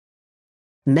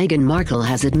Meghan Markle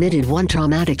has admitted one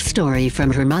traumatic story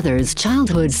from her mother's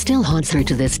childhood still haunts her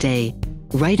to this day.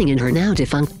 Writing in her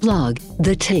now-defunct blog,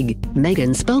 The Tig,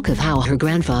 Meghan spoke of how her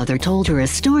grandfather told her a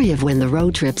story of when the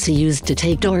road trips he used to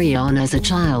take Doria on as a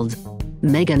child.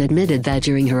 Meghan admitted that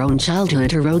during her own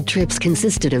childhood her road trips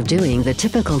consisted of doing the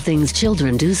typical things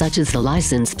children do, such as the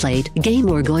license plate game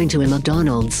or going to a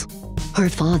McDonald's. Her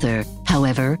father,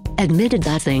 however, admitted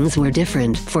that things were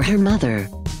different for her mother.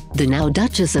 The now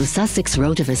Duchess of Sussex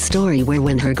wrote of a story where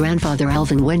when her grandfather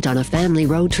Alvin went on a family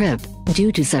road trip,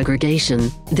 due to segregation,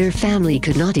 their family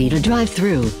could not eat a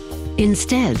drive-through.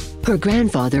 Instead, her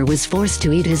grandfather was forced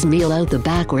to eat his meal out the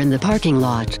back or in the parking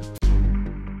lot.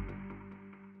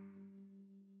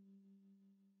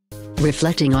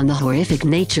 Reflecting on the horrific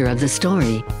nature of the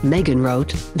story, Meghan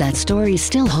wrote, "That story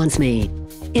still haunts me.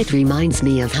 It reminds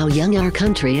me of how young our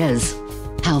country is,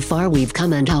 how far we've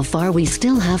come and how far we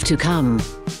still have to come."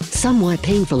 Somewhat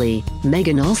painfully,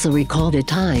 Meghan also recalled a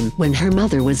time when her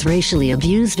mother was racially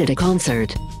abused at a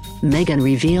concert. Meghan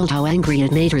revealed how angry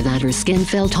it made her that her skin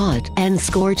felt hot and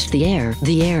scorched the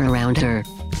air around her.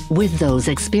 With those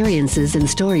experiences and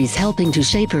stories helping to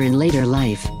shape her in later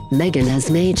life, Meghan has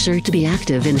made sure to be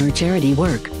active in her charity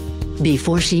work.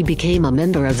 Before she became a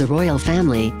member of the royal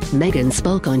family, Meghan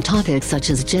spoke on topics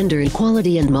such as gender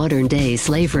equality and modern-day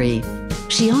slavery.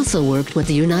 She also worked with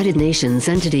the United Nations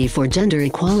Entity for Gender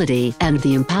Equality and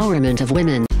the Empowerment of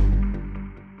Women.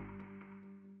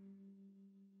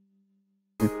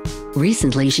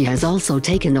 Recently she has also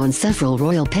taken on several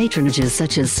royal patronages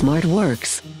such as Smart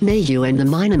Works, Mayu and the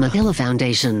Minamahila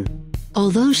Foundation.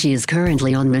 Although she is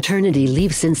currently on maternity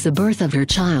leave since the birth of her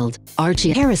child,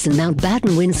 Archie Harrison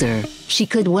Mountbatten Windsor, she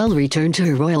could well return to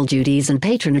her royal duties and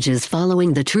patronages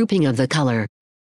following the Trooping of the Colour.